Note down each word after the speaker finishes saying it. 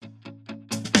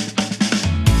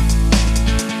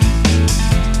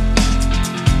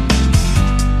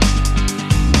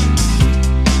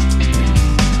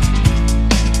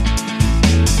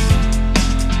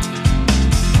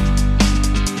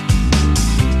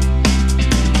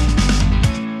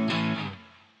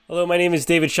Hello, my name is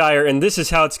David Shire, and this is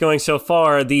how it's going so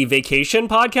far, the vacation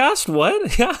podcast.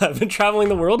 What? Yeah, I've been traveling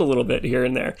the world a little bit here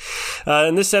and there.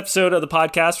 In this episode of the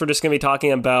podcast, we're just going to be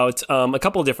talking about a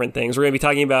couple of different things. We're going to be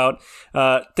talking about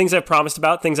things I've promised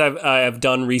about, things I've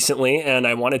done recently, and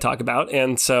I want to talk about.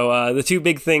 And so the two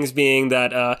big things being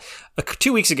that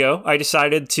 2 weeks ago, I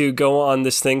decided to go on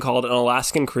this thing called an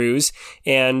Alaskan cruise.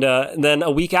 And then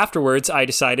a week afterwards, I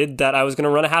decided that I was going to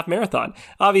run a half marathon.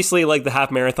 Obviously, like the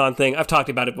half marathon thing, I've talked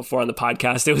about it before on the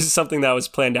podcast. It was something that was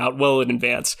planned out well in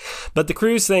advance. But the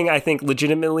cruise thing, I think,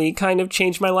 legitimately kind of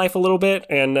changed my life a little bit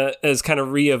and has kind of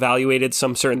reevaluated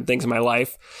some certain things in my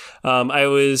life. I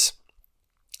was...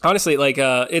 Honestly,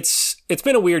 it's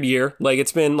been a weird year. Like,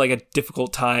 it's been like a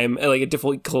difficult time, like a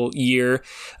difficult year,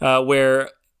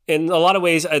 where in a lot of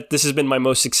ways, this has been my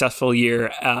most successful year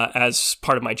as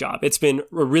part of my job. It's been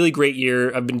a really great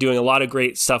year. I've been doing a lot of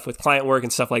great stuff with client work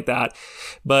and stuff like that.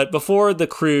 But before the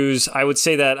cruise, I would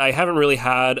say that I haven't really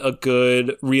had a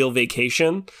good real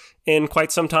vacation in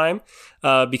quite some time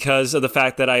because of the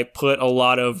fact that I put a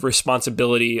lot of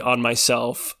responsibility on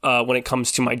myself when it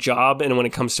comes to my job and when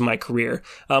it comes to my career.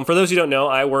 For those who don't know,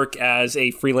 I work as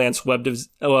a freelance web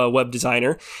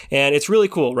designer, and it's really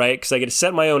cool, right? Because I get to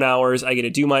set my own hours, I get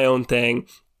to do my own thing.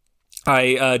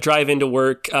 I drive into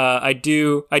work. I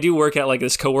do work at like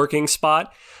this co-working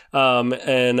spot.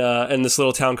 In this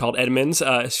little town called Edmonds,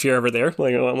 if you're ever there,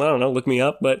 like, I don't know, look me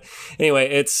up. But anyway,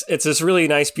 it's this really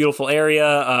nice, beautiful area.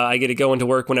 I get to go into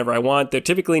work whenever I want.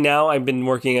 Typically now I've been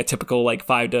working a typical like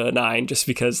 5 to 9 just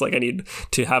because like I need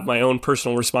to have my own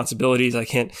personal responsibilities. I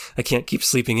can't keep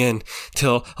sleeping in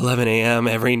till 11 a.m.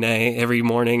 every day, every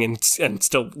morning and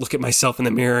still look at myself in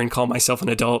the mirror and call myself an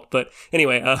adult. But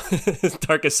anyway,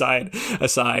 dark aside,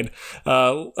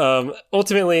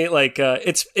 ultimately, like,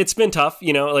 it's been tough,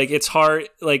 you know, like it's hard,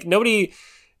 like nobody,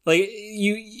 like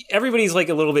everybody's like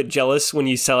a little bit jealous when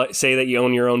you say that you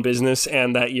own your own business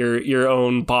and that you're your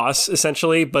own boss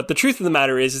essentially. But the truth of the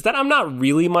matter is that I'm not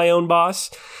really my own boss.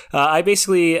 I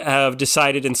basically have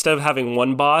decided instead of having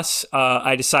one boss,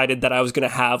 I decided that I was going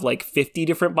to have like 50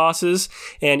 different bosses,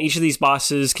 and each of these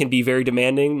bosses can be very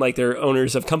demanding, like they're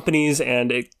owners of companies,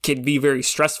 and it can be very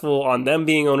stressful on them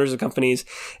being owners of companies.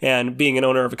 And being an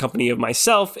owner of a company of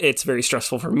myself, it's very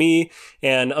stressful for me.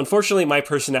 And unfortunately, my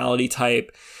personality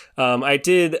type, I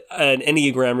did an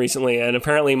Enneagram recently, and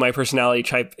apparently my personality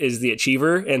type is the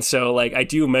achiever. And so like I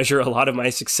do measure a lot of my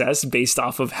success based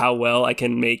off of how well I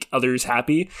can make others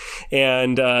happy.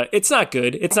 And it's not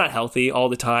good. It's not healthy all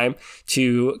the time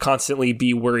to constantly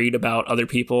be worried about other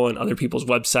people and other people's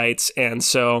websites. And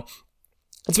so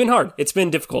it's been hard. It's been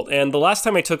difficult. And the last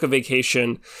time I took a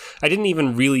vacation, I didn't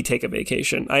even really take a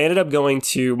vacation. I ended up going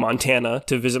to Montana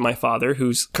to visit my father,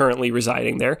 who's currently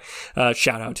residing there.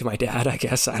 Shout out to my dad, I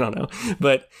guess. I don't know.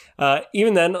 But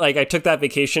even then, like I took that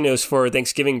vacation. It was for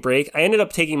Thanksgiving break. I ended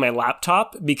up taking my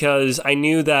laptop because I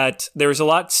knew that there was a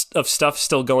lot of stuff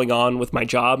still going on with my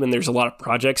job, and there's a lot of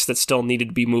projects that still needed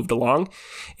to be moved along.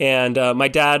 And my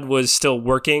dad was still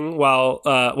working while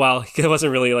it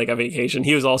wasn't really like a vacation.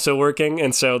 He was also working.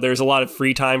 And so there's a lot of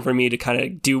free time for me to kind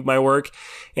of do my work.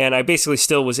 And I basically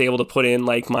still was able to put in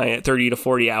like my 30 to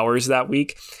 40 hours that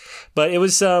week. But it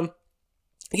was, so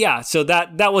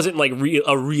that wasn't like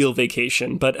a real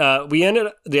vacation. But I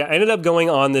ended up going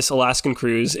on this Alaskan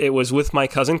cruise. It was with my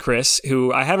cousin Chris,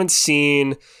 who I haven't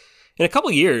seen in a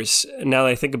couple years now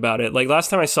that I think about it. Like last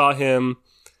time I saw him,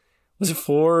 was it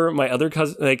for my other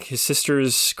cousin, like his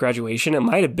sister's graduation? It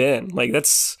might have been. Like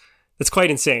that's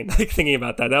quite insane, like thinking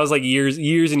about that. That was like years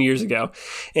and years ago.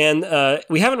 And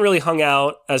we haven't really hung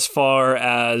out as far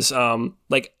as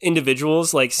like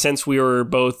individuals, like since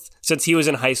he was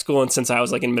in high school and since I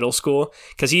was like in middle school,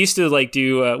 because he used to like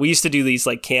we used to do these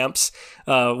like camps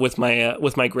with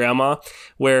my grandma,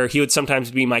 where he would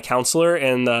sometimes be my counselor,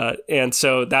 and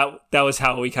so that was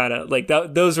how we kind of like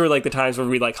those were like the times where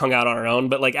we like hung out on our own.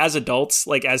 But like as adults,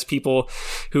 like as people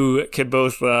who could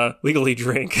both legally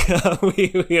drink,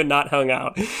 we had not hung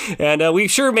out, and we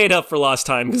sure made up for lost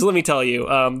time, because let me tell you,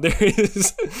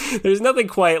 there's nothing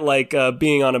quite like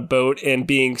being on a boat and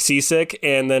being seasick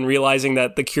and then realizing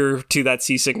that the cure to that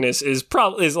seasickness is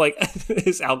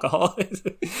alcohol.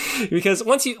 Because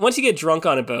once you get drunk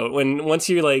on a boat, once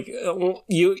you're like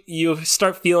you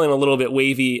start feeling a little bit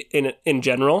wavy in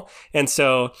general, and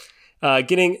so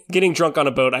getting drunk on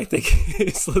a boat, I think,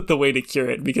 is the way to cure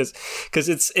it, because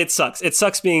it sucks. It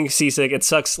sucks being seasick. It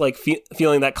sucks like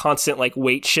feeling that constant like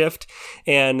weight shift.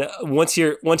 And once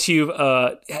you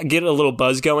get a little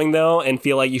buzz going though, and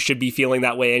feel like you should be feeling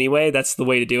that way anyway, that's the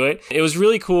way to do it. It was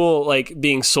really cool, like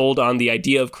being sold on the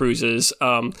idea of cruises.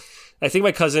 I think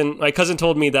my cousin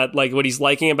told me that like what he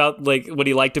liked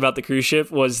about the cruise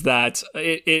ship was that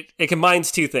it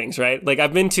combines two things, right? Like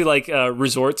I've been to like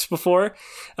resorts before,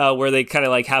 where they kind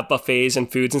of like have buffets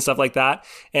and foods and stuff like that,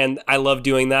 and I love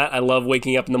doing that. I love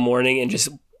waking up in the morning and just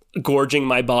gorging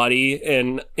my body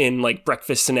in like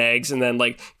breakfast and eggs, and then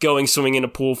like going swimming in a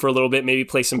pool for a little bit, maybe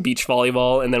play some beach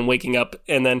volleyball, and then waking up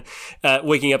in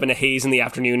a haze in the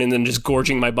afternoon, and then just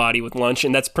gorging my body with lunch.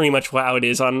 And that's pretty much how it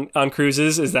is on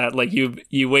cruises, is that like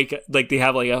you wake, like they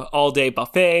have like a all day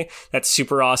buffet that's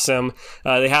super awesome.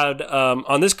 They had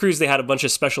on this cruise they had a bunch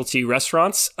of specialty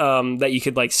restaurants that you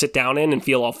could like sit down in and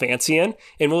feel all fancy in.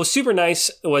 And what was super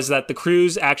nice was that the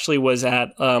cruise actually was at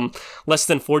less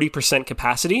than 40%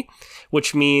 capacity,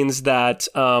 which means that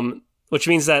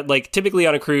like typically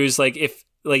on a cruise, like if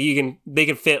like they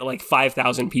can fit like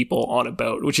 5,000 people on a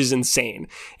boat, which is insane.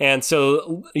 And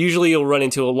so usually you'll run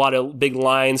into a lot of big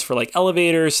lines for like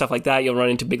elevators, stuff like that. You'll run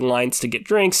into big lines to get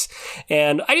drinks.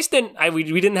 And we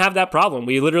didn't have that problem.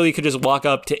 We literally could just walk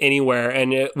up to anywhere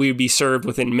and we'd be served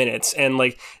within minutes. And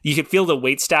like you could feel the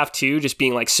wait staff too, just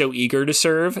being like so eager to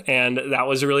serve. And that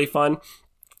was really fun.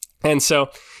 And so,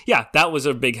 yeah, that was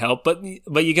a big help. But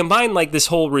you combine like this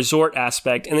whole resort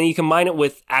aspect, and then you combine it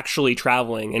with actually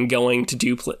traveling and going to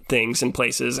do things in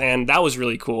places. And that was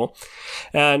really cool.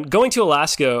 And going to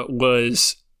Alaska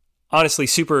was honestly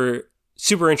super,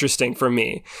 super interesting for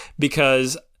me,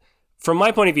 because from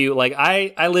my point of view, like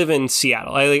I live in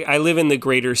Seattle. I live in the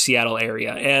greater Seattle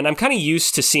area, and I'm kind of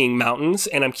used to seeing mountains,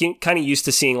 and I'm kind of used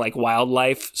to seeing like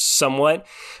wildlife somewhat.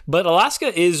 But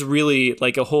Alaska is really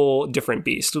like a whole different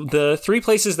beast. The three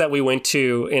places that we went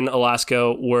to in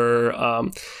Alaska were,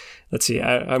 let's see,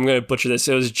 I'm going to butcher this.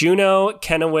 It was Juneau,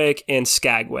 Kennewick, and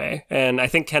Skagway. And I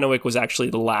think Kennewick was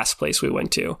actually the last place we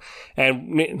went to.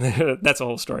 And that's a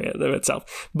whole story in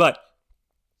itself. But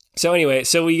so anyway,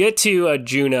 so we get to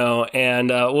Juneau, and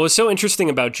what was so interesting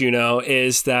about Juneau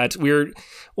is that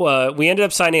we ended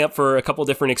up signing up for a couple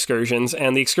different excursions,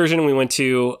 and the excursion we went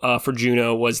to for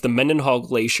Juneau was the Mendenhall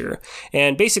Glacier.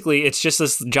 And basically, it's just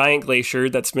this giant glacier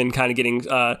that's been kind of getting,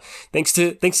 thanks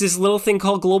to this little thing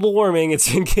called global warming, it's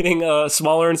been getting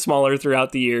smaller and smaller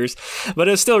throughout the years. But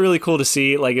it was still really cool to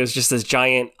see. Like, it was just this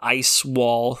giant ice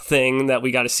wall thing that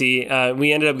we got to see.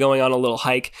 We ended up going on a little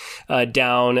hike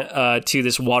down to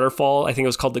this waterfall. I think it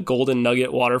was called the Golden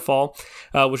Nugget Waterfall,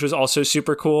 which was also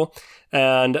super cool.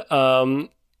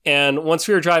 And once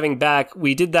we were driving back,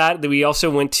 we did that. We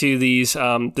also went to this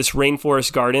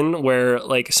rainforest garden where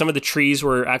like some of the trees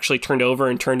were actually turned over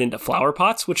and turned into flower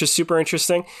pots, which is super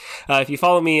interesting. If you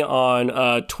follow me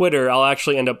on Twitter, I'll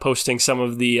actually end up posting some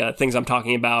of the things I'm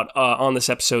talking about on this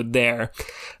episode there.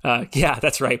 Yeah,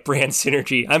 that's right. Brand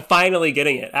synergy. I'm finally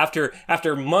getting it.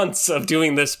 After months of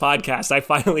doing this podcast, I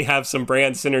finally have some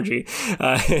brand synergy,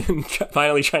 and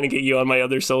finally trying to get you on my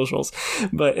other socials.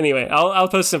 But anyway, I'll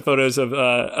post some photos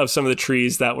of some of the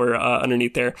trees that were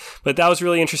underneath there. But that was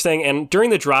really interesting. And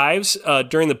during the drives,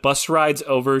 during the bus rides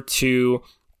over to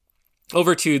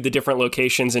the different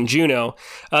locations in Juneau,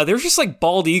 there were just like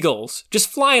bald eagles just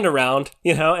flying around,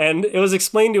 and it was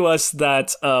explained to us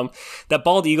that that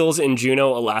bald eagles in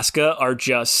Juneau, Alaska are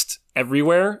just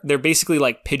everywhere. They're basically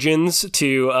like pigeons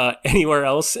to anywhere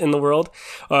else in the world.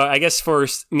 I guess for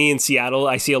me in Seattle,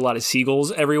 I see a lot of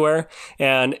seagulls everywhere,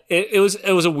 and it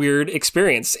was a weird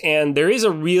experience. And there is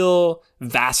a real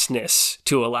vastness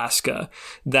to Alaska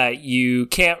that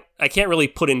I can't really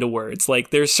put into words.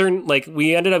 Like there's certain, like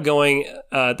we ended up going,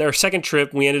 our second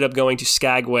trip, we ended up going to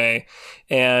Skagway,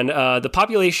 and the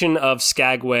population of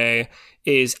Skagway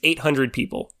is 800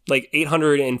 people, like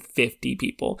 850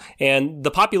 people. And the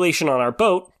population on our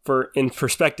boat, in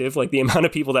perspective, like the amount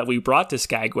of people that we brought to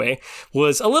Skagway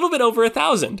was a little bit over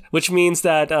 1,000, which means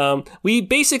that we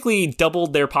basically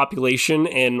doubled their population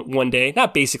in one day.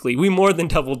 Not basically, we more than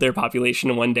doubled their population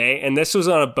in one day. And this was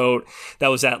on a boat that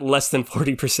was at less than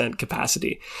 40%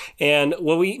 capacity. And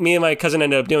what me and my cousin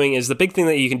ended up doing is the big thing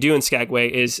that you can do in Skagway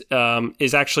is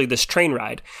actually this train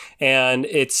ride. And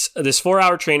it's this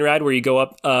 4-hour train ride where you go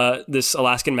up this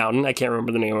Alaskan mountain. I can't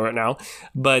remember the name of it now.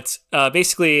 But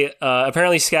basically,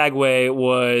 apparently Skagway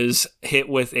was hit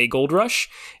with a gold rush,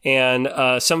 and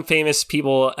some famous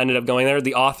people ended up going there.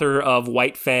 The author of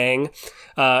White Fang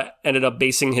ended up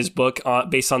basing his book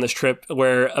based on this trip,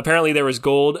 where apparently there was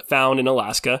gold found in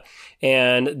Alaska,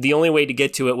 and the only way to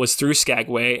get to it was through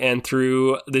Skagway and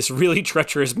through this really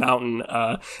treacherous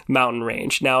mountain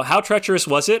range. Now, how treacherous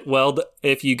was it? Well,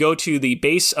 if you go to the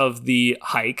base of the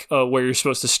hike, where you're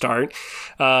supposed to start,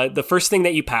 the first thing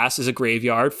that you pass is a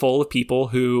graveyard full of people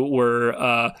who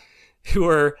were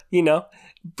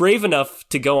brave enough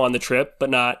to go on the trip, but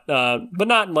not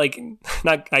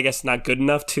I guess not good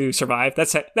enough to survive.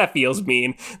 That feels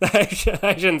mean. I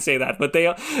shouldn't say that, but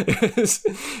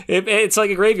it's like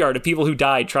a graveyard of people who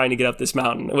died trying to get up this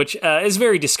mountain, which is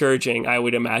very discouraging, I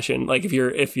would imagine. Like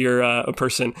if you're a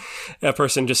person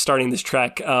just starting this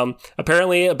trek.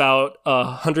 Apparently about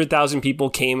 100,000 people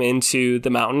came into the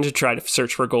mountain to try to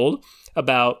search for gold.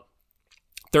 About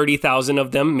 30,000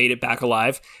 of them made it back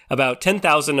alive. About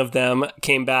 10,000 of them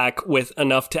came back with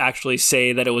enough to actually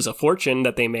say that it was a fortune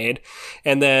that they made.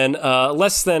 And then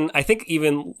less than, I think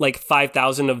even like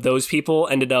 5,000 of those people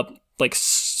ended up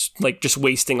like just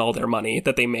wasting all their money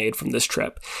that they made from this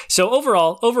trip. So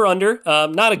overall, over under,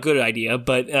 not a good idea,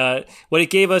 but what it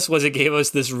gave us was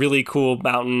this really cool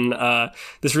mountain,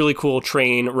 this really cool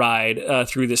train ride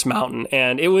through this mountain.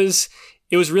 And it was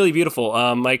really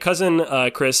beautiful. My cousin,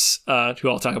 Chris, who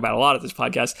I'll talk about a lot of this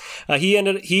podcast,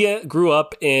 he grew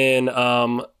up in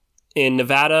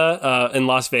Nevada, in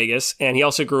Las Vegas, and he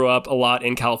also grew up a lot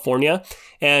in California.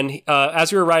 And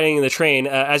as we were riding in the train,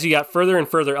 as you got further and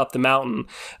further up the mountain,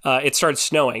 it started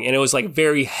snowing, and it was like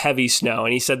very heavy snow.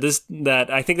 And he said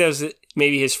I think that was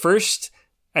maybe his first.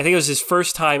 I think it was his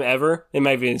first time ever. It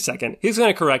might be in a second. He's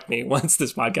going to correct me once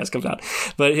this podcast comes out.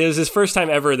 But it was his first time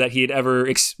ever that he had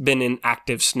ever been in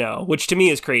active snow, which to me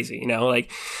is crazy. You know, like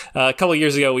a couple of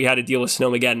years ago, we had to deal with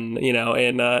Snowmageddon, you know,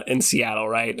 in Seattle,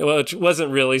 right? Which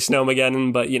wasn't really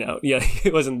Snowmageddon, but, you know, yeah,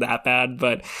 it wasn't that bad.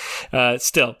 But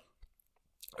still.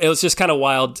 It was just kind of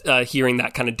wild hearing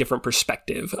that kind of different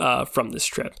perspective from this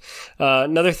trip.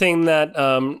 Another thing that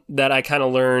I kind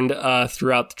of learned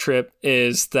throughout the trip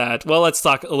is that, well, let's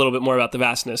talk a little bit more about the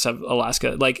vastness of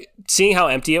Alaska. Like seeing how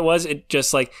empty it was, it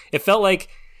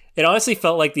honestly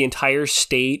felt like the entire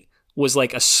state was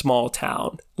like a small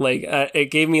town. Like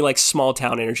it gave me like small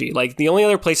town energy. Like the only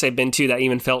other place I've been to that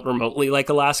even felt remotely like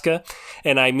Alaska,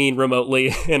 and I mean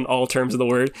remotely in all terms of the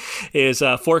word, is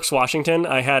Forks, Washington.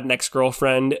 I had an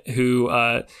ex-girlfriend who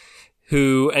I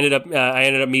ended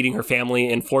up meeting her family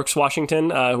in Forks, Washington,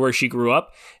 where she grew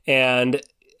up, and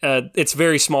it's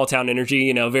very small town energy,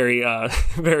 you know, very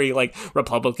very like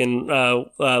Republican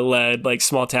led, like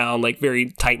small town, like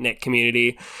very tight knit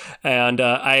community,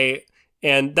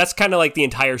 and that's kind of like the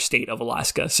entire state of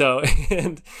Alaska. So,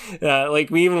 and like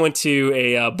we even went to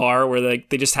a bar where like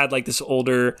they just had like this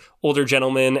older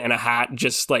gentleman in a hat,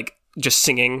 just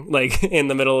singing like in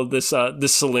the middle of this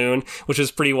saloon, which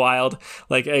was pretty wild.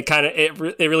 Like it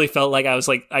really felt like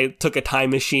I took a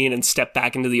time machine and stepped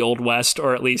back into the Old West,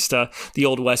 or at least the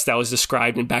Old West that was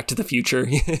described in Back to the Future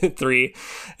 3.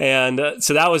 And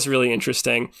so that was really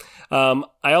interesting.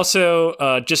 I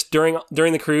also, just during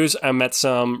the cruise, I met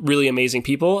some really amazing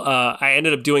people. I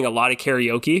ended up doing a lot of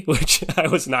karaoke, which I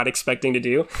was not expecting to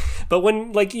do. But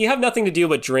when like you have nothing to do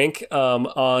but drink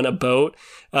on a boat,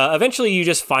 eventually you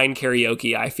just find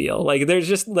karaoke, I feel. Like there's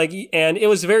just like, and it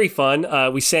was very fun.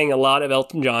 We sang a lot of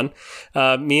Elton John.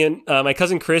 Me and my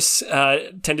cousin Chris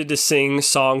tended to sing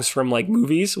songs from like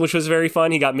movies, which was very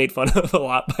fun. He got made fun of a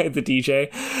lot by the DJ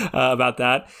about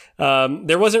that.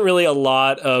 There wasn't really a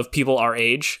lot of people our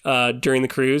age during the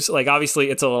cruise. Like obviously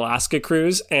it's an Alaska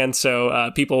cruise, and so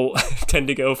people tend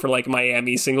to go for like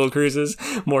Miami single cruises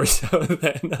more so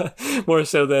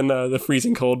than the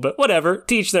freezing cold. But whatever,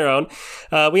 to each their own.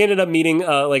 We ended up meeting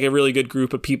like a really good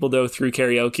group of people though through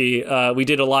karaoke. We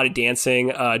did a lot of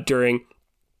dancing during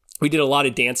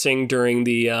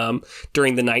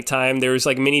the nighttime. There was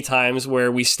like many times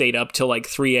where we stayed up till like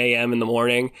 3 a.m. in the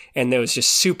morning, and it was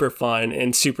just super fun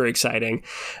and super exciting.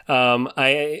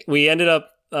 We ended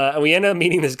up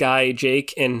meeting this guy,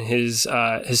 Jake, and his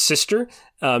sister,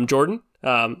 Jordan.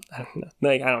 I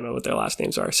don't know what their last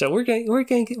names are, so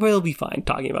we'll be fine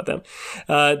talking about them.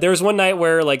 There was one night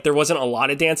where like there wasn't a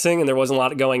lot of dancing and there wasn't a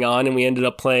lot going on, and we ended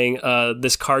up playing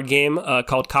this card game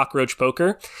called Cockroach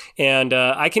Poker, and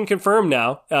I can confirm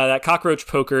now that Cockroach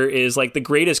Poker is like the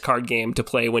greatest card game to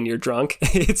play when you're drunk.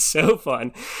 It's so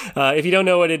fun. If you don't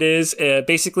know what it is,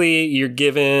 basically you're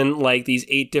given like these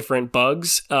 8 different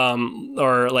bugs,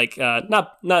 or like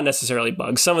not necessarily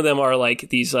bugs. Some of them are like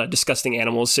these disgusting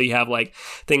animals. So you have like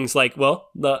things like, well,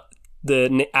 the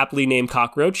aptly named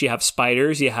cockroach, you have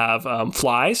spiders, you have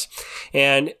flies,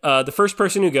 and the first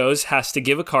person who goes has to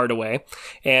give a card away,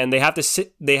 and they have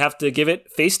to give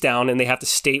it face down, and they have to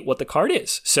state what the card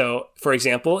is. So for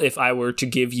example, if I were to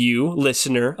give you,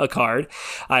 listener, a card,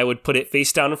 I would put it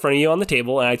face down in front of you on the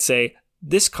table, and I'd say,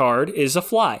 this card is a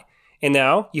fly. And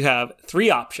now you have 3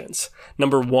 options.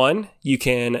 Number 1, you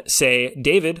can say,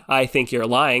 David, I think you're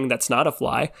lying, that's not a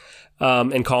fly,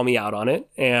 and call me out on it.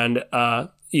 And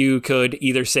you could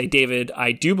either say, David,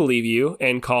 I do believe you,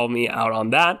 and call me out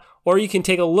on that. or you can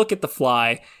take a look at the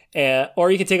fly,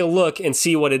 or you can take a look and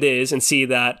see what it is and see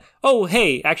that, oh,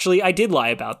 hey, actually, I did lie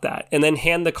about that. And then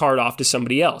hand the card off to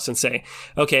somebody else and say,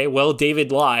 okay, well,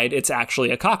 David lied. It's actually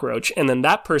a cockroach. And then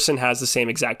that person has the same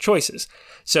exact choices.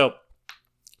 So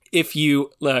if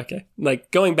you,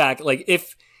 like going back, like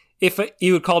if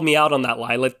you had called me out on that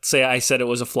lie, let's say I said it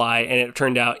was a fly and it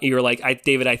turned out you were like,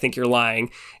 David, I think you're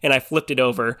lying. And I flipped it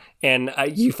over and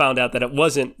you found out that it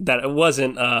wasn't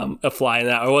a fly and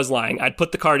that I was lying. I'd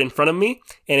put the card in front of me.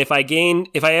 And if I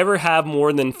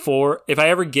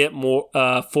ever get more,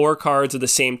 4 cards of the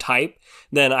same type,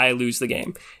 then I lose the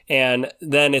game. And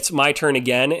then it's my turn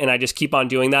again, and I just keep on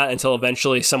doing that until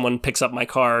eventually someone picks up my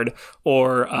card,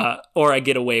 or I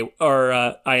get away, or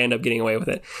I end up getting away with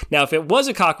it. Now, if it was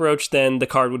a cockroach, then the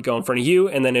card would go in front of you,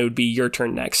 and then it would be your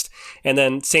turn next. And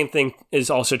then same thing is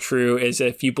also true is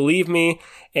if you believe me,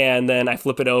 and then I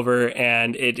flip it over,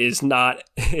 and it is not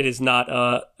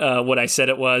what I said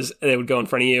it was, it would go in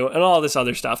front of you, and all this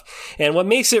other stuff. And what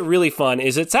makes it really fun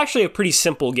is it's actually a pretty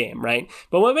simple game, right?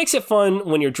 But what makes it fun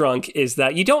when you're drunk is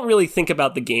that you don't really think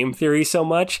about the game theory so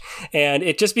much, and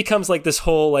it just becomes like this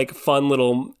whole like fun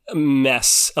little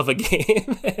mess of a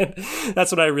game. And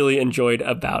that's what I really enjoyed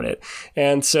about it.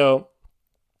 And so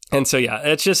yeah,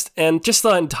 it's just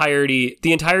the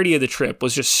entirety of the trip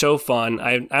was just so fun.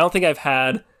 I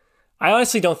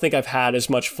honestly don't think I've had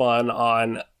as much fun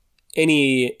on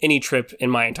any trip in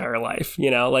my entire life,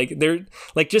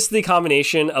 like just the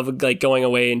combination of like going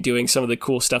away and doing some of the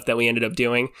cool stuff that we ended up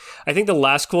doing. I think the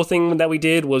last cool thing that we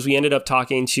did was we ended up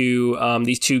talking to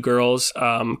these 2 girls,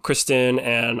 Kristen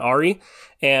and Ari.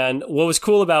 And what was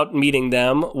cool about meeting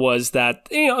them was that,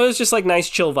 it was just like nice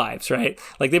chill vibes, right?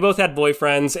 Like they both had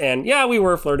boyfriends and yeah, we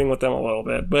were flirting with them a little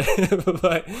bit,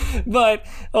 but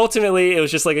ultimately it was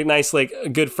just like a nice, like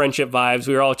good friendship vibes.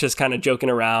 We were all just kind of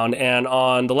joking around. And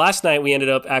on the last night, we ended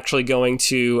up actually going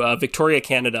to Victoria,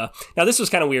 Canada. Now this was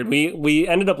kind of weird. We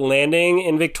ended up landing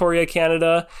in Victoria,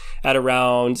 Canada at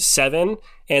around 7.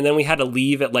 And then we had to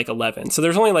leave at like 11. So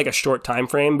there's only like a short time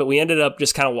frame, but we ended up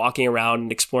just kind of walking around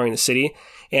and exploring the city.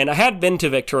 And I had been to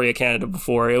Victoria, Canada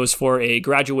before. It was for a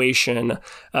graduation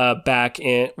a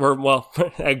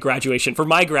graduation, for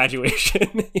my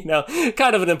graduation,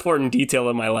 kind of an important detail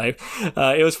in my life.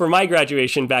 It was for my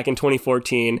graduation back in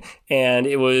 2014. And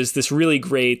it was this really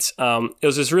great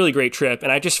trip.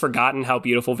 And I just forgotten how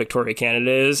beautiful Victoria,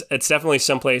 Canada is. It's definitely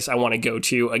someplace I want to go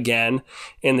to again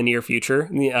in the near future.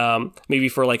 Maybe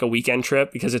for like a weekend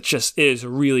trip, because it just is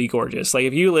really gorgeous. Like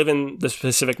if you live in the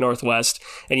Pacific Northwest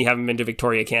and you haven't been to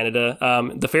Victoria, Canada,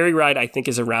 the ferry ride I think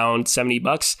is around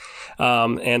 $70.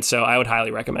 And so I would highly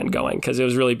recommend going because it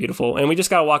was really beautiful. And we just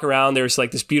got to walk around. There's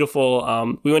like this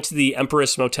beautiful, we went to the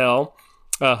Empress hotel.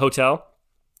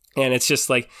 And it's just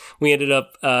like, we ended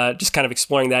up just kind of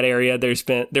exploring that area.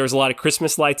 There was a lot of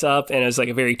Christmas lights up and it was like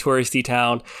a very touristy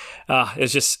town.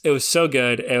 It was so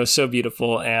good. It was so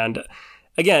beautiful. And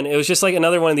again, it was just like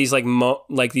another one of these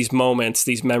these moments,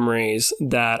 these memories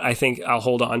that I think I'll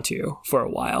hold on to for a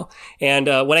while. And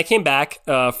when I came back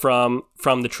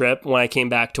from the trip, when I came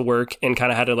back to work and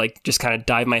kind of had to like just kind of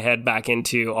dive my head back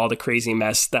into all the crazy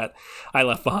mess that I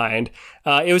left behind,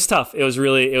 it was tough. It was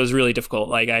really difficult.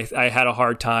 Like I had a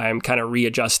hard time kind of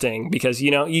readjusting because,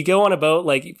 you go on a boat,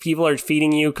 like people are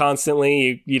feeding you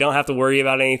constantly. You don't have to worry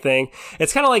about anything.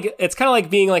 It's kind of like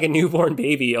being like a newborn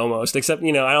baby almost, except,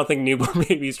 I don't think newborn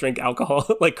babies drink alcohol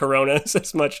like Coronas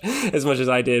as much as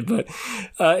I did. But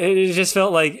it just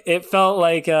felt like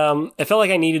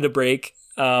I needed a break.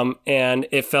 And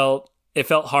it felt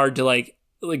hard to like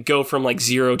go from like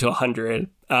 0 to 100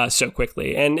 so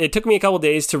quickly. And it took me a couple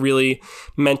days to really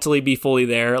mentally be fully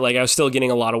there. Like I was still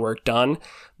getting a lot of work done,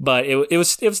 but it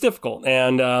was difficult.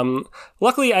 And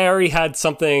luckily I already had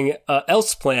something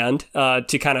else planned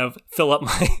to kind of fill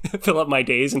up my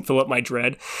days and fill up my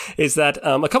dread. Is that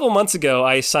a couple months ago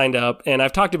I signed up, and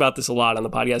I've talked about this a lot on the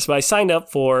podcast, but I signed up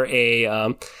for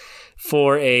a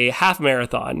half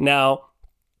marathon. Now,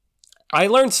 I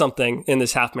learned something in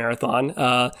this half marathon.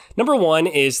 Number one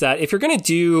is that if you're going to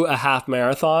do a half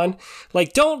marathon,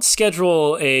 like don't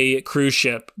schedule a cruise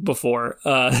ship before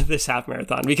this half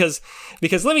marathon because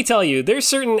let me tell you, there's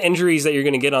certain injuries that you're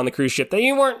going to get on the cruise ship that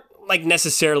you weren't like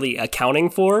necessarily accounting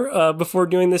for before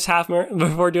doing a half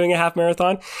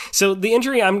marathon. So the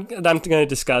injury I'm going to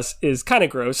discuss is kind of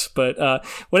gross, but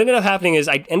what ended up happening is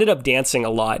I ended up dancing a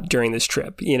lot during this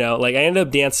trip. Like I ended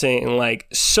up dancing like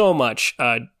so much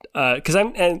because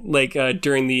I'm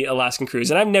during the Alaskan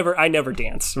cruise, and I never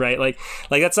dance, right? Like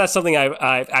that's not something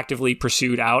I've actively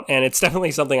pursued out, and it's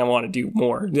definitely something I want to do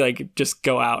more, like just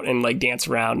go out and like dance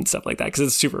around and stuff like that, because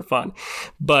it's super fun.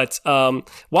 But while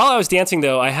I was dancing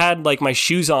though, I had like my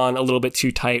shoes on a little bit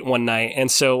too tight one night,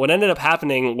 and so what ended up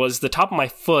happening was the top of my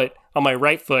foot on my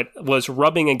right foot was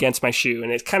rubbing against my shoe,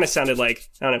 and it kind of sounded like,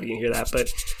 I don't know if you can hear that,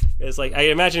 but it's like, I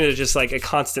imagine it's just like a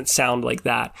constant sound like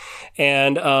that.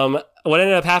 And what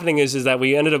ended up happening is that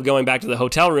we ended up going back to the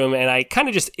hotel room, and I kind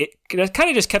of just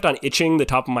kept on itching the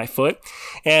top of my foot.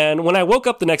 And when I woke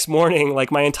up the next morning, like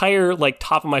my entire like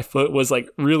top of my foot was like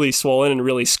really swollen and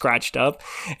really scratched up.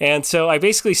 And so I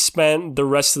basically spent the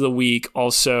rest of the week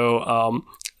also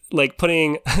like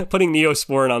putting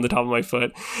Neosporin on the top of my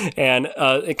foot, and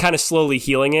it kind of slowly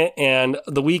healing it. And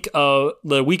the week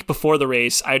before the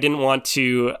race, I didn't want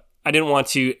to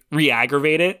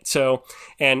re-aggravate it. So,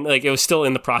 and like it was still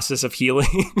in the process of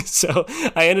healing. So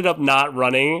I ended up not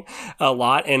running a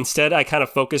lot. Instead, I kind of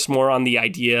focused more on the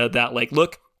idea that like,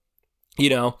 look, you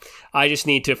know, I just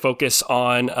need to focus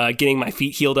on getting my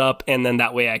feet healed up, and then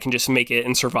that way I can just make it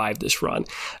and survive this run.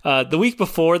 The week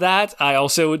before that, I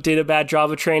also did a bad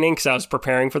job of training because I was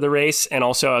preparing for the race, and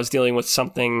also I was dealing with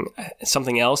something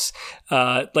else.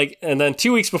 And then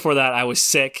 2 weeks before that, I was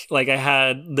sick. Like I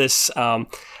had this, I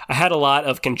had a lot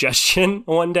of congestion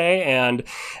one day, and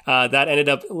that ended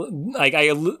up like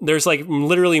there's like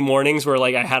literally mornings where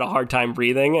like I had a hard time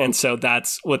breathing, and so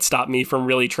that's what stopped me from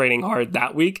really training hard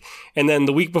that week. And then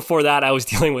the week before that, I was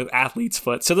dealing with athlete's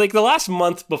foot. So like the last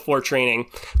month before training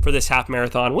for this half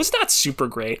marathon was not super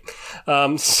great.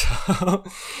 But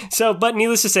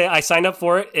needless to say, I signed up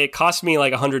for it. It cost me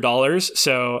like $100.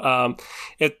 So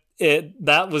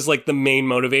that was like the main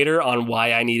motivator on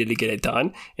why I needed to get it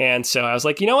done. And so I was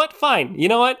like, you know what? Fine. You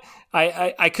know what?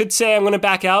 I could say I'm going to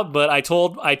back out, but I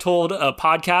told a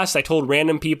podcast, I told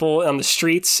random people on the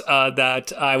streets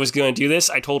that I was going to do this.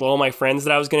 I told all my friends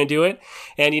that I was going to do it.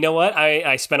 And you know what?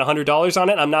 I spent $100 on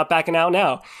it. I'm not backing out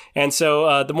now. And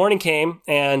so the morning came,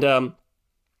 and the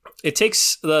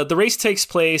race takes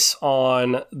place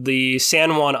on the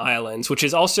San Juan Islands, which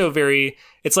is also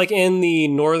it's like in the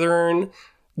northern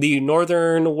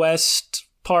west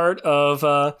part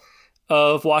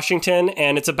of Washington,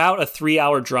 and it's about a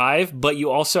 3-hour drive, but you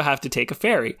also have to take a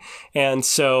ferry. And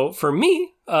so for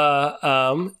me,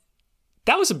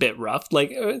 that was a bit rough.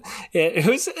 Like it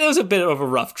was a bit of a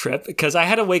rough trip, because I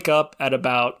had to wake up at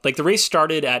about, like, the race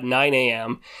started at 9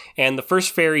 a.m. and the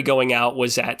first ferry going out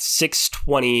was at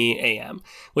 6:20 a.m.,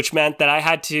 which meant that I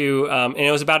had to, and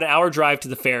it was about an hour drive to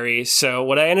the ferry. So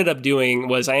what I ended up doing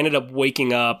was I ended up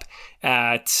waking up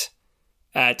at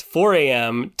 4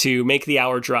 a.m. to make the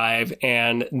hour drive,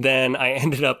 and then I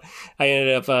ended up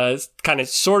kind of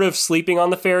sort of sleeping on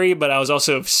the ferry, but I was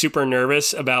also super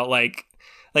nervous about like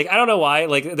I don't know why,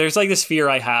 like there's like this fear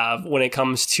I have when it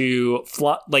comes to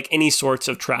like any sorts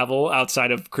of travel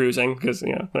outside of cruising, because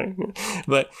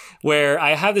but where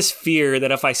I have this fear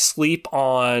that if I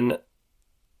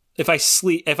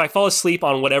fall asleep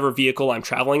on whatever vehicle I'm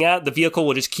traveling at, the vehicle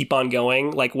will just keep on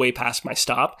going like way past my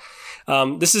stop.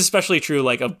 This is especially true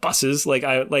like of buses.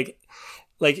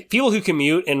 Like people who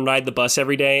commute and ride the bus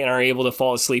every day and are able to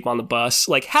fall asleep on the bus,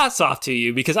 like hats off to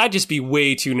you, because I'd just be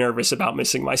way too nervous about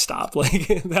missing my stop. Like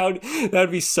that would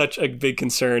be such a big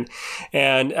concern.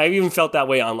 And I've even felt that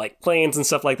way on like planes and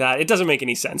stuff like that. It doesn't make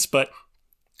any sense, but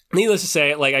needless to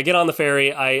say, like I get on the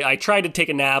ferry, I tried to take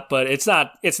a nap, but it's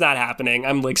not happening.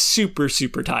 I'm like super,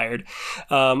 super tired.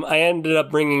 I ended up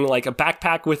bringing like a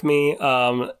backpack with me,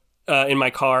 in my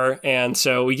car. And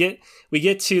so we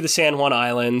get to the San Juan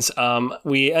Islands. I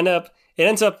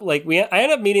end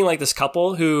up meeting like this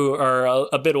couple who are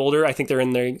a bit older. I think they're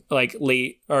in their like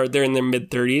they're in their mid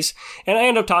 30s. And I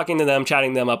end up talking to them,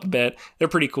 chatting them up a bit. They're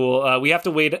pretty cool. We have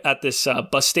to wait at this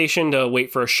bus station to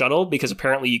wait for a shuttle, because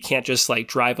apparently you can't just like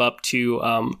drive up to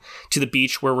the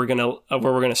beach where we're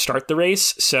gonna start the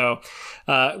race. So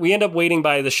we end up waiting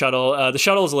by the shuttle. The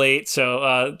shuttle is late,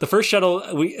 so the first shuttle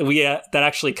we that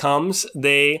actually comes,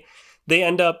 they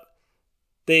end up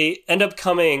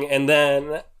coming, and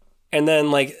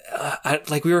then like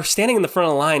we were standing in the front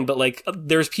of the line, but like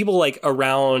there's people like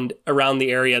around the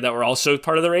area that were also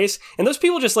part of the race, and those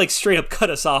people just like straight up cut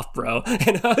us off, bro.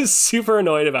 And I was super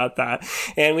annoyed about that.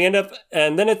 And then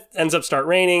it ends up start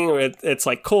raining. It's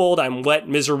like cold. I'm wet,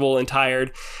 miserable, and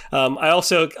tired. I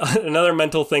also, another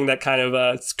mental thing that kind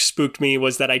of spooked me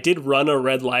was that I did run a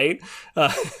red light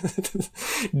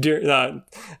during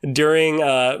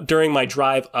my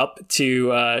drive up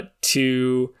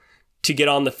to get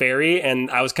on the ferry, and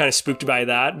I was kind of spooked by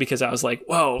that, because I was like,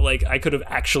 whoa, like I could have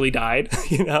actually died,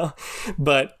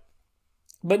 But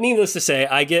But needless to say,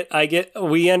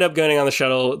 we end up going on the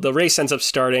shuttle. The race ends up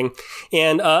starting.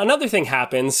 And another thing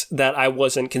happens that I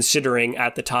wasn't considering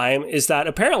at the time is that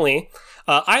apparently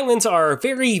islands are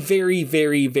very, very,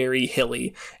 very, very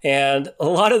hilly. And a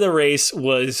lot of the race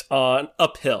was on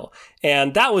uphill.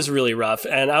 And that was really rough.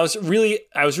 And I was really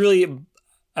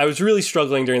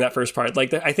struggling during that first part.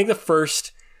 Like, I think the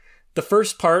first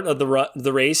part of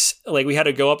the race, like, we had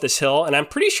to go up this hill. And I'm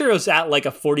pretty sure it was at like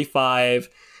a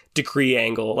 45-degree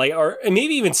angle, like, or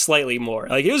maybe even slightly more.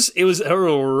 Like, it was a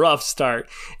real rough start,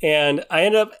 and I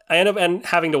end up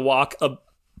having to walk a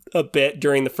bit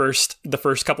during the first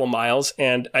couple miles,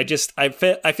 and I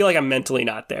feel like I'm mentally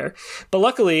not there. But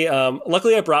luckily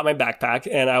I brought my backpack,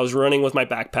 and I was running with my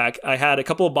backpack. I had a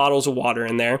couple of bottles of water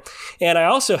in there, and I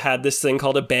also had this thing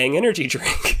called a Bang energy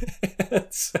drink.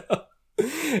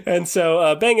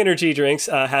 So Bang Energy Drinks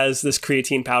has this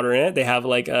creatine powder in it. They have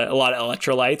like a lot of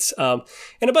electrolytes and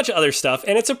a bunch of other stuff.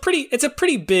 And it's a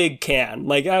pretty big can.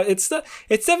 Like it's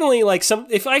definitely like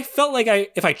if I felt like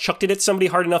if I chucked it at somebody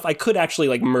hard enough, I could actually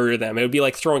like murder them. It would be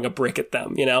like throwing a brick at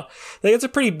them, you know? Like it's a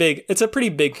pretty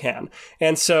big can.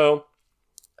 And so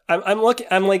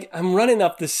I'm running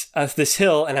up this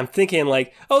hill, and I'm thinking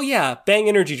like, oh yeah, Bang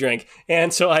Energy Drink.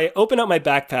 And so I open up my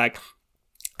backpack.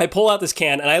 I pull out this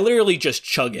can, and I literally just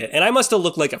chug it. And I must have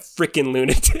looked like a freaking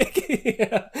lunatic.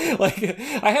 Yeah. Like,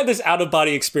 I had this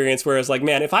out-of-body experience where I was like,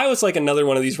 man, if I was like another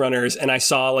one of these runners and I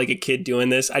saw like a kid doing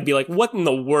this, I'd be like, what in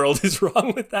the world is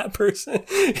wrong with that person?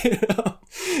 You know?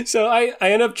 So I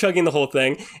end up chugging the whole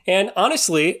thing. And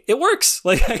honestly, it works.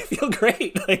 Like, I feel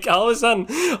great. Like, all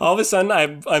of a sudden,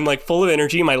 I'm like full of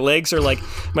energy. My legs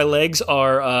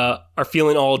are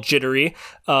feeling all jittery.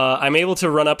 I'm able to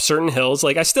run up certain hills.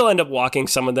 Like, I still end up walking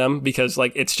some of them because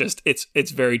like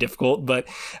it's very difficult, but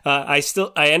I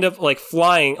end up like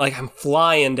flying, like I'm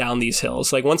flying down these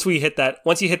hills. Like once you hit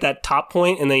that top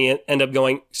point, and then you end up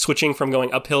switching from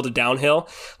going uphill to downhill,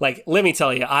 like let me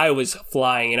tell you, I was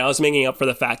flying, and I was making up for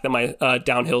the fact that my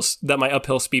my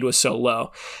uphill speed was so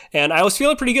low, and I was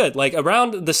feeling pretty good. Like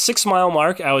around the 6 mile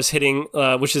mark, I was hitting,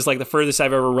 which is like the furthest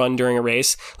I've ever run during a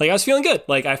race. Like I was feeling good.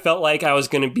 Like I felt like I was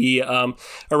going to be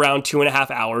around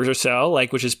 2.5 hours or so,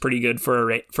 like, which is pretty good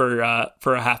for a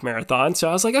half marathon. So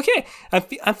I was like, okay,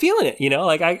 I'm feeling it, you know,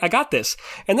 like I got this.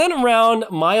 And then around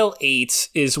mile 8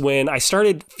 is when I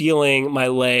started feeling my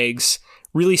legs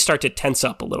really start to tense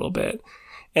up a little bit.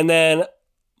 And then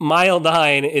mile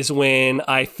 9 is when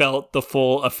I felt the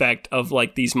full effect of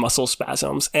like these muscle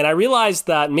spasms. And I realized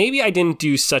that maybe I didn't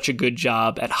do such a good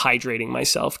job at hydrating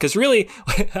myself, because really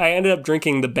I ended up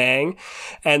drinking the Bang.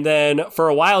 And then for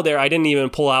a while there, I didn't even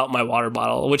pull out my water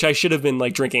bottle, which I should have been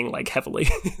like drinking like heavily.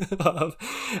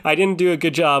 I didn't do a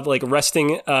good job like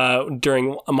resting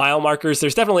during mile markers.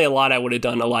 There's definitely a lot I would have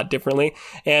done a lot differently.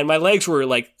 And my legs were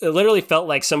like, it literally felt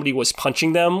like somebody was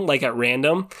punching them like at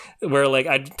random, where like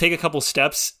I'd take a couple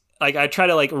steps. Like I try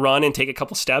to like run and take a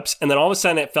couple steps, and then all of a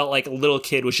sudden it felt like a little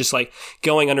kid was just like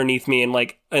going underneath me, and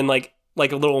like a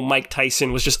little Mike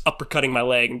Tyson was just uppercutting my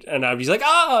leg, and I'd be like,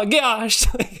 oh gosh.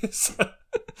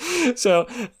 So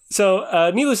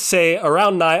needless to say,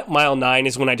 around mile 9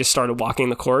 is when I just started walking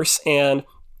the course. And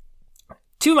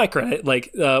to my credit, like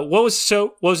what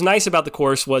was nice about the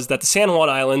course was that the San Juan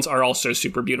Islands are also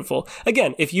super beautiful.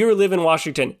 Again, if you live in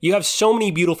Washington, you have so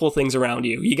many beautiful things around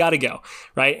you. You got to go,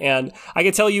 right? And I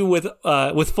can tell you with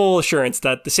full assurance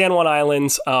that the San Juan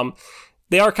Islands,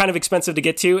 they are kind of expensive to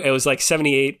get to. It was like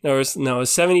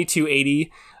 $72.80.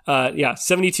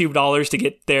 $72 to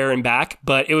get there and back,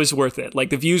 but it was worth it. Like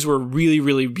the views were really,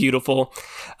 really beautiful.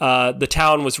 The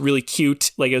town was really cute.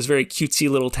 Like it was a very cutesy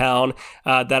little town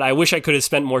that I wish I could have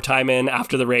spent more time in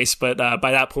after the race. But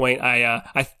by that point, I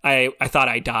thought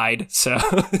I died. So,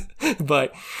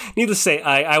 but needless to say,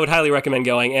 I would highly recommend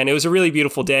going. And it was a really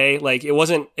beautiful day. Like it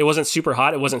wasn't super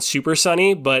hot. It wasn't super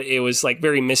sunny, but it was like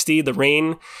very misty. The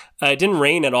rain. It didn't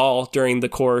rain at all during the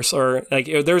course, or like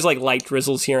there was like light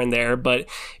drizzles here and there, but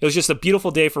it was just a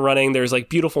beautiful day for running. There's like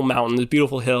beautiful mountains,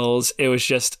 beautiful hills. It was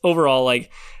just overall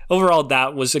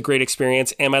that was a great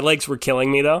experience, and my legs were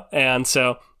killing me though. And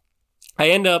so I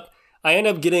end up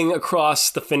getting across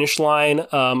the finish line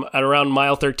at around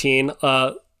mile 13.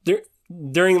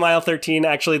 During mile 13,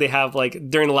 actually, they have like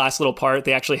during the last little part,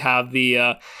 they actually have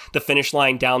the finish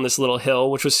line down this little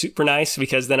hill, which was super nice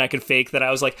because then I could fake that I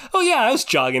was like, oh yeah, I was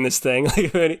jogging this thing.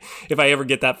 Like if I ever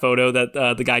get that photo that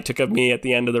the guy took of me at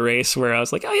the end of the race, where I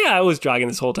was like, oh yeah, I was jogging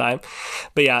this whole time.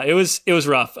 But yeah, it was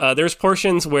rough. There's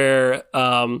portions where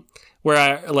I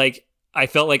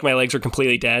felt like my legs were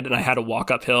completely dead and I had to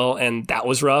walk uphill, and that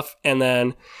was rough. And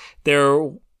then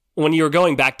there when you were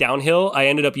going back downhill, I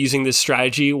ended up using this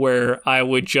strategy where I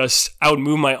would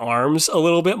move my arms a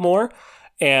little bit more,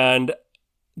 and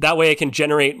that way I can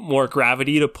generate more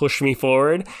gravity to push me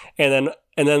forward. And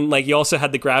then like you also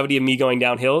had the gravity of me going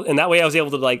downhill, and that way I was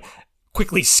able to like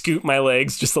quickly scoot my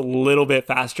legs just a little bit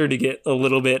faster to get a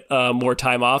little bit more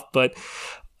time off. But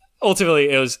ultimately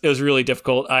it was really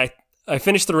difficult. I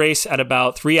finished the race at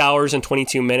about 3 hours and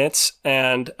 22 minutes.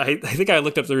 And I think I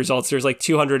looked up the results. There's like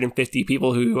 250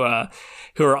 people who are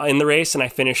in the race, and I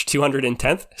finished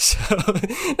 210th.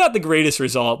 So not the greatest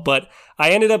result, but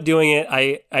I ended up doing it.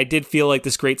 I did feel like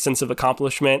this great sense of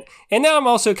accomplishment. And now I'm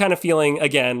also kind of feeling,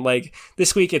 again, like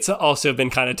this week, it's also been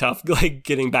kind of tough, like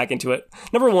getting back into it.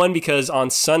 Number one, because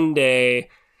on Sunday,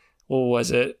 what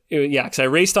was it? Yeah, because I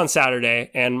raced on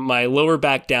Saturday and my lower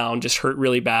back down just hurt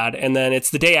really bad. And then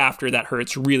it's the day after that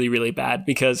hurts really, really bad,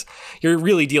 because you're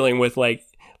really dealing with like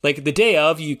the day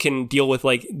of, you can deal with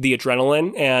like the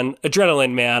adrenaline, and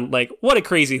adrenaline, man, like what a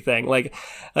crazy thing. Like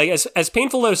as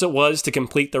painful as it was to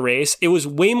complete the race, it was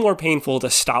way more painful to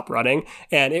stop running,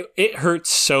 and it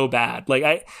hurts so bad.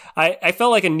 Like I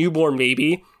felt like a newborn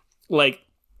baby, like,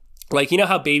 you know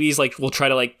how babies like will try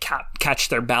to like catch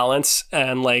their balance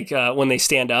and like when they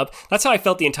stand up. That's how I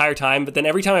felt the entire time. But then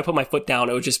every time I put my foot down,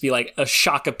 it would just be like a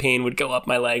shock of pain would go up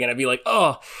my leg, and I'd be like,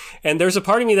 oh. And there's a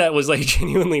part of me that was like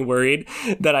genuinely worried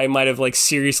that I might have like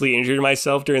seriously injured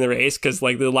myself during the race, because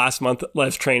like the last month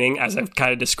of training, as I've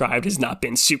kind of described, has not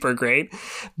been super great.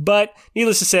 But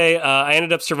needless to say, I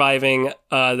ended up surviving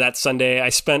that Sunday. I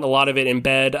spent a lot of it in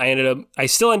bed. I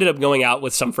still ended up going out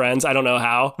with some friends. I don't know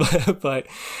how, but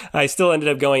I still ended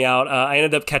up going out. I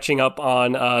ended up catching up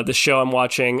on the show I'm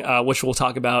watching, which we'll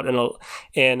talk about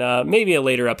in maybe a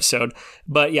later episode.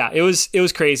 But yeah, it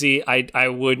was crazy.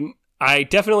 I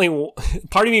definitely,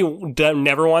 part of me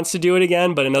never wants to do it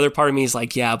again, but another part of me is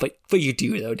like, yeah, but you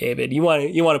do though, David. You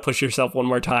want to push yourself one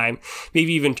more time,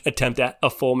 maybe even attempt at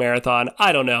a full marathon.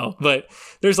 I don't know, but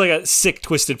there's like a sick,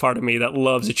 twisted part of me that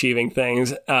loves achieving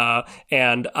things,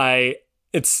 and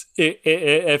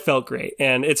it felt great.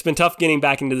 And it's been tough getting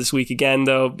back into this week again,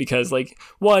 though, because like,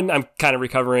 one, I'm kind of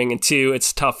recovering, and two,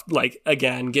 it's tough, like,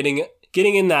 again, getting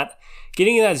in that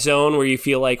zone where you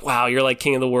feel like, wow, you're like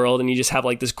king of the world, and you just have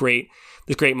like this great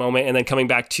moment, and then coming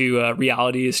back to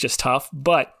reality is just tough.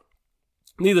 But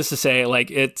needless to say,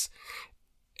 like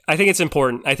I think it's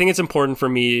important. I think it's important for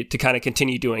me to kind of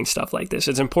continue doing stuff like this.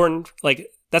 It's important. Like,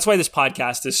 that's why this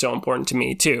podcast is so important to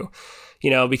me too,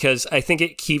 because I think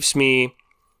it keeps me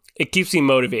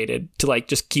motivated to like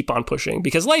just keep on pushing,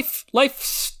 because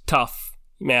life's tough,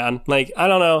 man. Like, I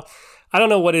don't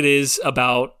know what it is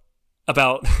about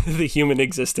the human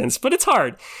existence, but it's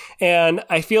hard. And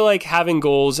I feel like having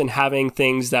goals and having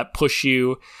things that push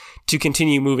you to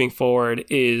continue moving forward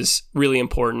is really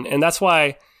important. And that's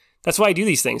why I do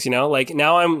these things, like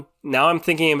now I'm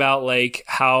thinking about like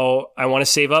how I want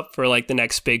to save up for like the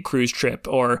next big cruise trip,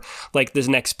 or like this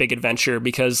next big adventure,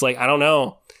 because like, I don't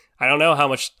know how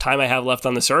much time I have left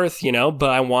on this earth, but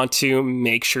I want to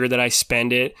make sure that I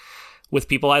spend it with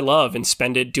people I love and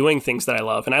spend it doing things that I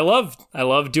love. And I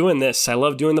love doing this. I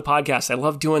love doing the podcast. I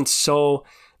love doing so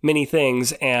many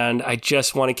things, and I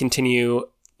just want to continue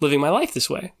living my life this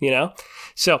way,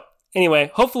 So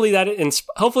anyway, hopefully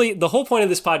the whole point of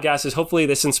this podcast is hopefully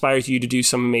this inspires you to do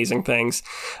some amazing things.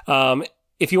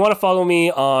 If you want to follow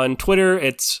me on Twitter,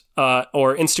 it's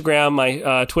or Instagram,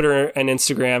 my Twitter and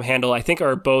Instagram handle, I think,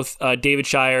 are both David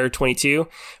Shire 22.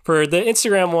 For the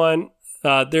Instagram one,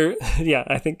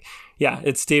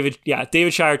 it's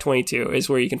David Shire 22 is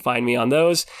where you can find me on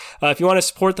those. If you want to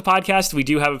support the podcast, we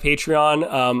do have a Patreon,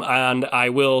 and I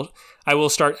will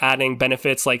start adding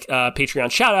benefits like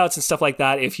Patreon shout outs and stuff like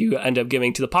that if you end up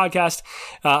giving to the podcast.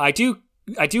 I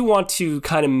do want to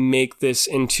kind of make this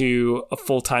into a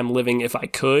full-time living if I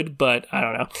could, but I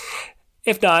don't know.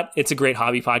 If not, it's a great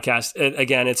hobby podcast.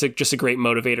 Again, it's just a great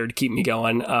motivator to keep me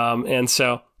going.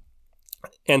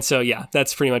 And so, yeah,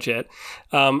 that's pretty much it.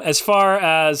 As far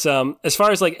as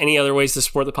like any other ways to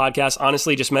support the podcast,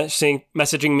 honestly, just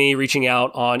messaging me, reaching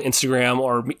out on Instagram,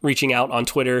 or reaching out on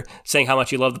Twitter, saying how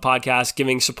much you love the podcast,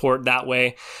 giving support that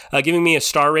way, giving me a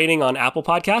star rating on Apple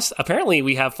Podcasts. Apparently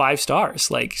we have 5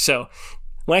 stars. Like, so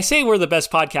when I say we're the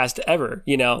best podcast ever,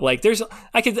 like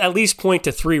I could at least point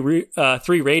to three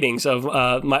ratings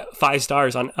of my 5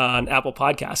 stars on Apple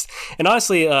Podcasts. And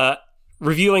honestly,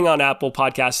 reviewing on Apple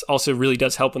Podcasts also really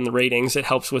does help in the ratings. It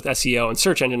helps with SEO and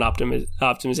search engine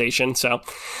optimization. So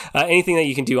anything that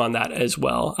you can do on that as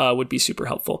well would be super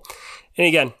helpful. And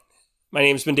again, my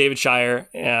name's been David Shire,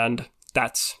 and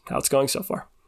that's how it's going so far.